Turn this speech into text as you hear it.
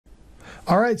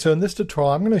All right, so in this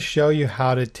tutorial, I'm going to show you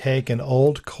how to take an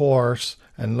old course,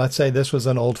 and let's say this was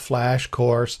an old Flash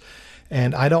course,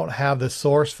 and I don't have the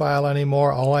source file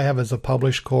anymore. All I have is a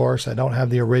published course. I don't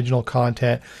have the original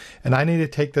content, and I need to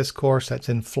take this course that's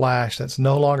in Flash that's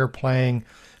no longer playing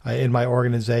in my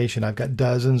organization. I've got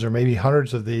dozens or maybe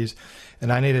hundreds of these,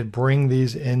 and I need to bring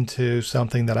these into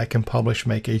something that I can publish,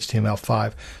 make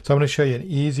HTML5. So I'm going to show you an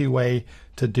easy way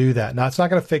to do that. Now, it's not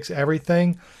going to fix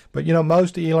everything, but you know,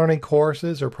 most e-learning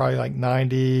courses are probably like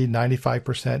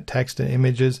 95% text and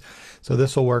images. So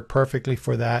this will work perfectly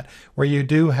for that. Where you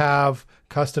do have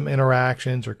custom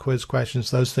interactions or quiz questions,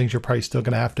 those things you're probably still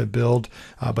going to have to build,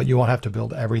 but you won't have to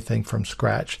build everything from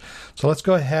scratch. So let's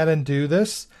go ahead and do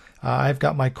this. I've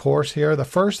got my course here. The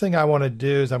first thing I want to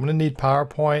do is I'm going to need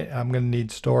PowerPoint. I'm going to need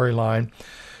Storyline.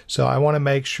 So I want to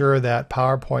make sure that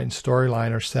PowerPoint and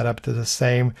Storyline are set up to the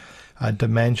same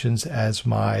dimensions as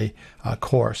my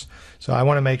course. So I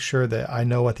want to make sure that I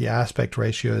know what the aspect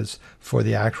ratio is for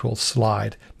the actual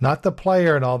slide. Not the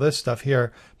player and all this stuff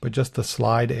here, but just the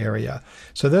slide area.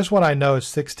 So this one I know is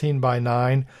 16 by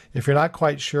 9. If you're not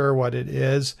quite sure what it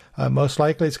is, most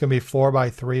likely it's going to be 4 by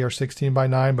 3 or 16 by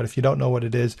 9, but if you don't know what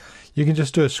it is, you can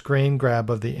just do a screen grab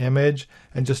of the image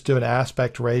and just do an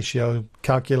aspect ratio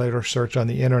calculator search on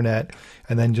the internet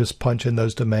and then just punch in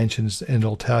those dimensions and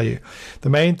it'll tell you. The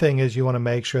main thing is you want to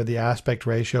make sure the aspect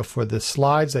ratio for the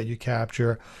slides that you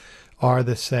capture are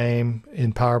the same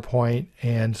in PowerPoint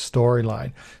and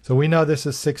Storyline. So we know this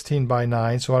is 16 by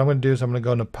 9. So what I'm going to do is I'm going to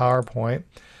go into PowerPoint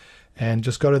and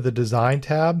just go to the Design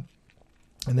tab.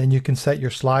 And then you can set your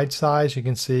slide size. You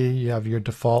can see you have your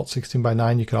default 16 by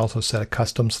 9. You can also set a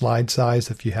custom slide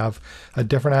size if you have a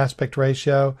different aspect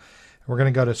ratio. We're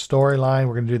going to go to Storyline.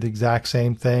 We're going to do the exact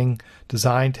same thing.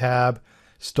 Design tab,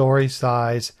 story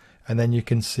size, and then you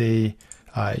can see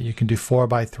you can do 4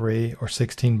 by 3 or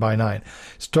 16 by 9.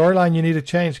 Storyline you need to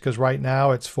change because right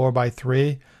now it's 4 by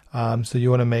 3. So you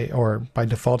want to make, or by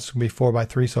default it's going to be 4 by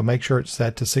 3. So make sure it's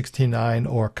set to 16:9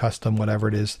 or custom, whatever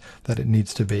it is that it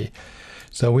needs to be.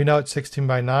 So we know it's 16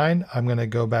 by 9. I'm going to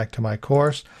go back to my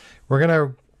course. We're going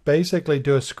to basically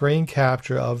do a screen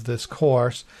capture of this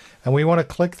course, and we want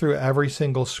to click through every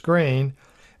single screen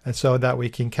and so that we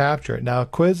can capture it. Now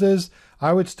quizzes,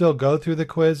 I would still go through the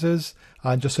quizzes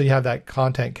just so you have that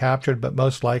content captured, but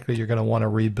most likely you're going to want to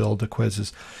rebuild the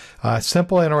quizzes.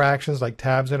 Simple interactions like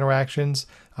tabs interactions,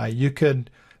 you could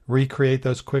recreate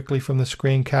those quickly from the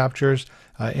screen captures.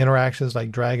 Interactions like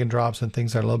drag and drops and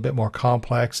things that are a little bit more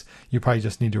complex, you probably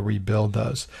just need to rebuild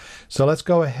those. So let's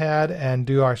go ahead and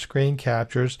do our screen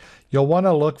captures. You'll want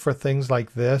to look for things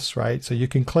like this, right? So you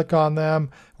can click on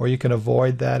them or you can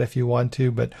avoid that if you want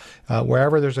to, but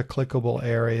wherever there's a clickable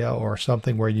area or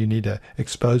something where you need to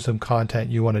expose some content,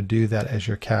 you want to do that as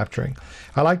you're capturing.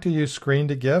 I like to use screen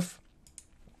to GIF.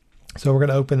 So we're going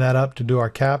to open that up to do our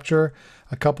capture.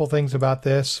 A couple things about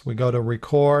this. We go to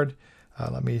record.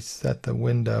 Let me set the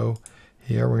window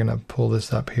here. We're going to pull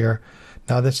this up here.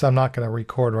 Now this I'm not going to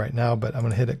record right now, but I'm going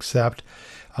to hit accept.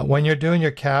 When you're doing your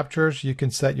captures, you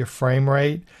can set your frame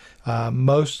rate.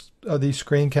 Most of these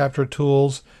screen capture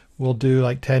tools will do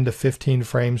like 10 to 15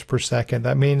 frames per second.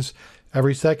 That means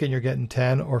every second you're getting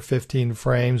 10 or 15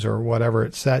 frames or whatever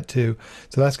it's set to.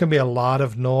 So that's going to be a lot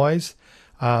of noise.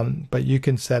 But you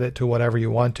can set it to whatever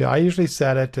you want to. I usually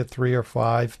set it to 3 or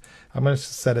 5. I'm going to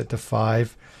set it to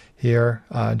 5 here,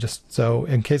 just so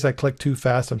in case I click too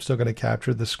fast, I'm still going to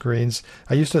capture the screens.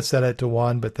 I used to set it to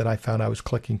 1, but then I found I was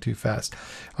clicking too fast.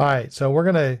 All right, so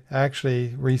we're going to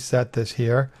actually reset this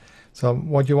here. So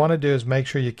what you want to do is make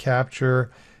sure you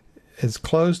capture as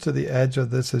close to the edge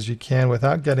of this as you can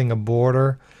without getting a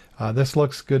border. This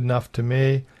looks good enough to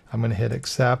me. I'm going to hit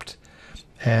accept,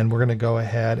 and we're going to go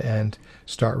ahead and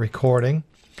start recording.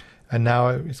 And now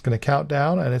it's going to count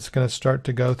down and it's going to start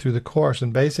to go through the course.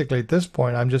 And basically at this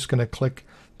point, I'm just going to click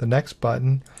the next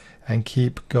button and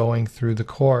keep going through the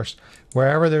course.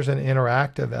 Wherever there's an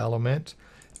interactive element,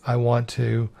 I want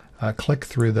to click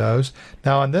through those.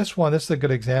 Now on this one, this is a good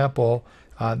example.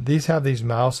 These have these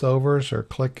mouse overs or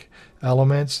click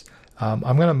elements. I'm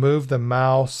going to move the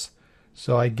mouse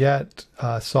so I get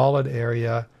a solid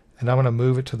area, and I'm going to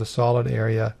move it to the solid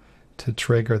area to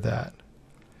trigger that.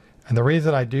 And the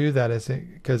reason I do that is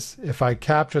because if I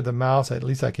capture the mouse, at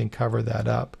least I can cover that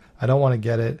up. I don't want to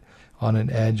get it on an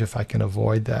edge if I can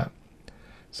avoid that.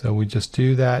 So we just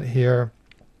do that here.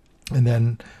 And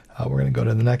then we're going to go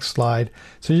to the next slide.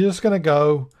 So you're just going to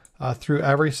go through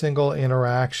every single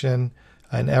interaction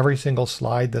and every single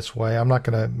slide this way. I'm not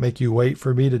going to make you wait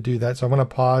for me to do that. So I'm going to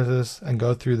pause this and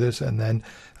go through this, and then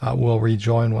we'll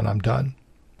rejoin when I'm done.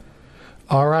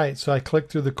 All right, so I clicked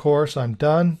through the course. I'm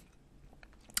done.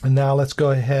 And now let's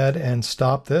go ahead and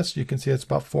stop this. You can see it's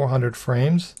about 400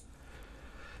 frames.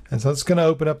 And so it's going to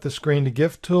open up the screen to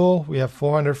GIF tool. We have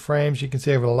 400 frames. You can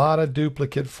see I have a lot of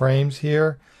duplicate frames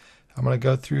here. I'm going to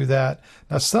go through that.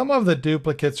 Now some of the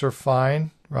duplicates are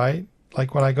fine, right?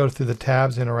 Like when I go through the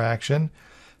tabs interaction,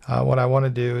 what I want to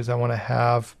do is I want to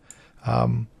have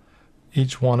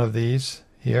each one of these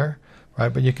here,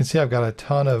 right? But you can see I've got a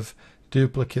ton of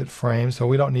duplicate frames, so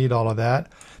we don't need all of that.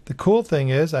 The cool thing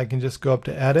is I can just go up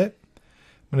to Edit.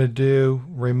 I'm going to do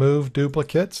Remove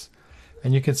Duplicates.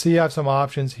 And you can see I have some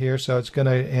options here, so it's going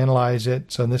to analyze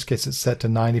it. So in this case, it's set to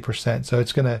 90%. So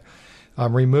it's going to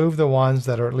remove the ones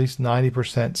that are at least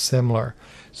 90% similar.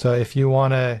 So if you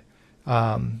want to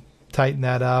tighten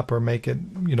that up or make it,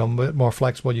 more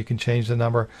flexible, you can change the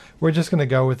number. We're just going to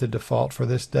go with the default for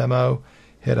this demo.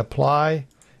 Hit Apply,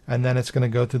 and then it's going to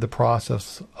go through the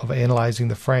process of analyzing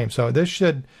the frame. So this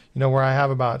should, where I have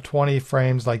about 20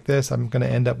 frames like this, I'm going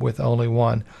to end up with only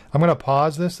one. I'm going to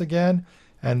pause this again.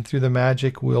 And through the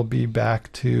magic, we'll be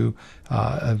back to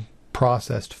a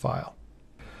processed file.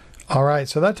 All right,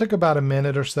 so that took about a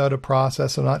minute or so to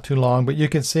process, so not too long. But you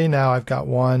can see now I've got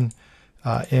one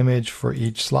image for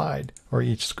each slide or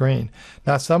each screen.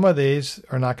 Now, some of these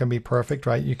are not going to be perfect,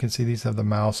 right? You can see these have the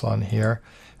mouse on here.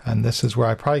 And this is where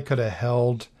I probably could have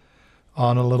held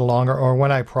on a little longer, or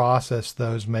when I process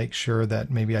those, make sure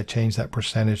that maybe I change that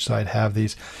percentage so I'd have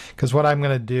these. Because what I'm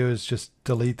going to do is just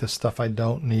delete the stuff I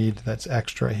don't need that's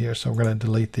extra here. So we're going to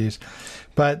delete these.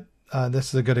 But this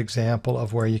is a good example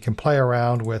of where you can play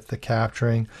around with the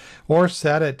capturing or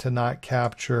set it to not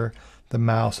capture the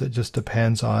mouse. It just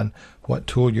depends on what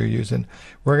tool you're using.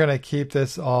 We're going to keep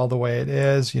this all the way it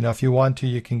is. If you want to,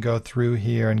 you can go through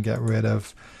here and get rid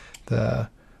of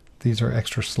these are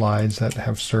extra slides that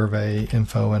have survey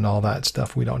info and all that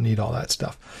stuff. We don't need all that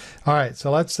stuff. All right,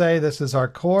 so let's say this is our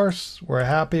course. We're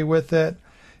happy with it.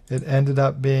 It ended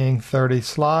up being 30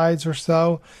 slides or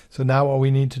so. So now what we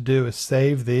need to do is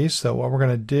save these. So what we're going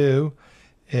to do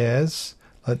is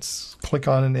let's click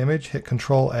on an image, hit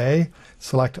Control A,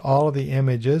 select all of the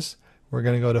images. We're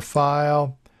going to go to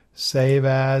File, Save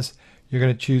As. You're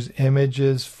going to choose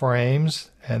Images, Frames,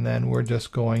 and then we're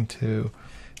just going to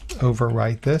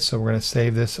overwrite this. So we're going to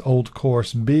save this old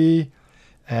course B,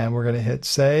 and we're going to hit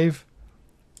Save.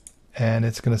 And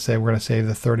it's going to say we're going to save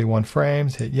the 31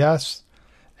 frames. Hit Yes.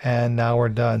 And now we're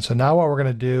done. So now what we're going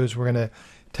to do is we're going to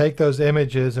take those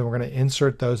images and we're going to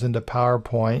insert those into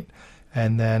PowerPoint.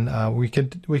 And then we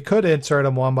could insert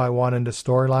them one by one into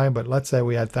Storyline, but let's say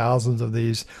we had thousands of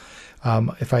these.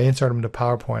 If I insert them into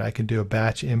PowerPoint, I can do a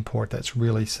batch import that's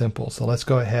really simple. So let's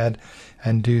go ahead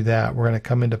and do that. We're going to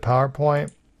come into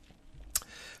PowerPoint.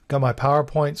 Got my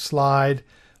PowerPoint slide.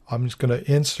 I'm just going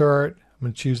to insert. I'm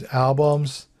going to choose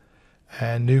Albums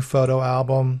and New Photo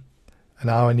Album. And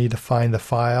now I need to find the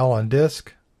file on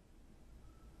disk.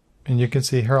 And you can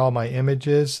see here all my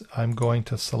images. I'm going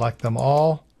to select them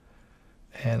all.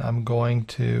 And I'm going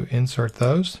to insert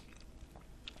those.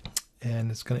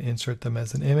 And it's going to insert them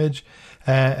as an image,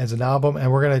 as an album.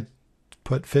 And we're going to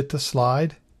put Fit to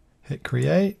Slide. Hit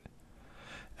Create.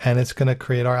 And it's going to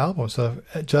create our album. So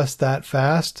just that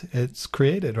fast, it's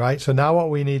created, right? So now what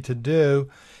we need to do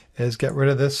is get rid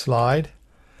of this slide.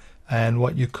 And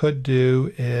what you could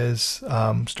do is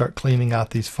start cleaning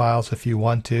out these files if you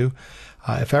want to.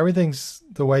 If everything's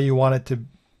the way you want it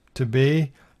to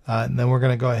be, then we're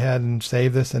going to go ahead and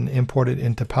save this and import it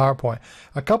into PowerPoint.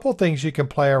 A couple things you can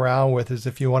play around with is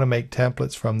if you want to make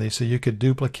templates from these. So you could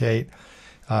duplicate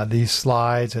these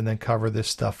slides and then cover this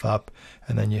stuff up,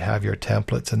 and then you have your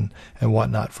templates and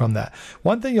whatnot from that.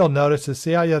 One thing you'll notice is,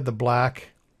 see how you have the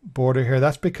black border here?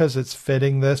 That's because it's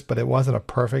fitting this, but it wasn't a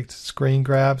perfect screen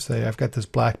grab. So I've got this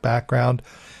black background.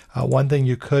 One thing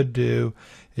you could do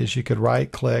is you could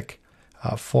right click,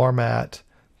 format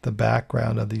the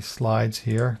background of these slides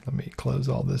here. Let me close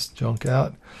all this junk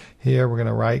out. Here we're going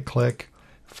to right click,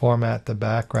 format the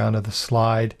background of the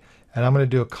slide, and I'm going to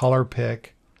do a color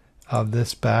pick of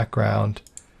this background.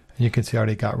 You can see I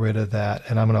already got rid of that,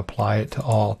 and I'm going to apply it to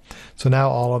all. So now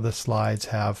all of the slides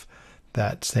have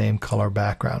that same color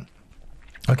background.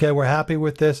 Okay, we're happy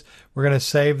with this. We're going to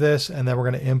save this, and then we're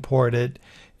going to import it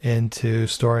into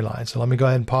Storyline. So let me go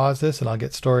ahead and pause this, and I'll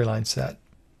get Storyline set.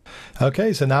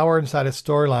 Okay, so now we're inside of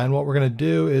Storyline. What we're going to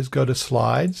do is go to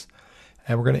Slides,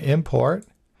 and we're going to import,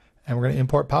 and we're going to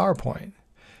import PowerPoint.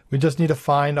 We just need to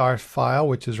find our file,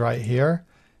 which is right here,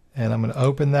 and I'm going to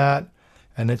open that,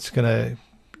 and it's going to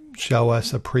show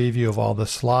us a preview of all the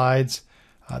slides.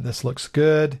 This looks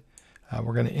good.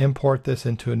 We're going to import this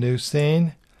into a new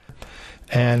scene,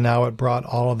 and now it brought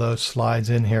all of those slides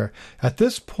in here. At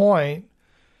this point,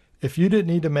 if you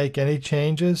didn't need to make any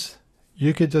changes,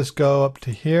 you could just go up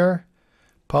to here,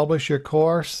 publish your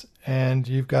course, and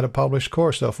you've got a published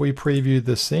course. So if we preview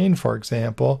the scene, for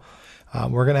example,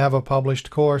 we're going to have a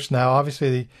published course. Now,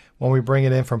 obviously, when we bring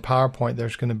it in from PowerPoint,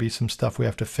 there's going to be some stuff we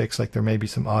have to fix, like there may be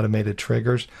some automated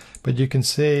triggers. But you can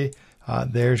see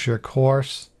there's your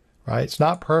course, right? It's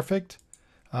not perfect,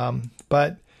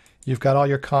 but you've got all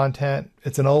your content.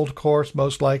 It's an old course.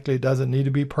 Most likely it doesn't need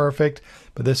to be perfect,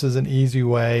 but this is an easy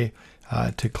way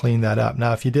to clean that up.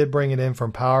 Now, if you did bring it in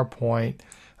from PowerPoint,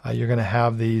 you're going to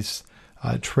have these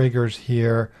triggers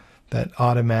here that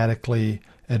automatically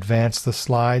advance the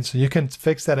slides. So you can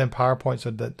fix that in PowerPoint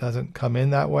so that doesn't come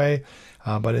in that way.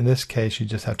 But in this case, you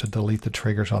just have to delete the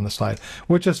triggers on the slide,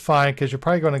 which is fine because you're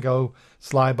probably going to go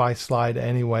slide by slide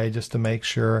anyway, just to make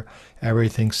sure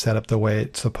everything's set up the way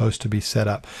it's supposed to be set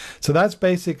up. So that's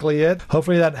basically it.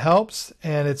 Hopefully that helps,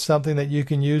 and it's something that you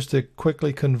can use to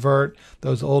quickly convert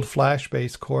those old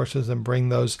Flash-based courses and bring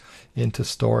those into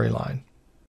Storyline.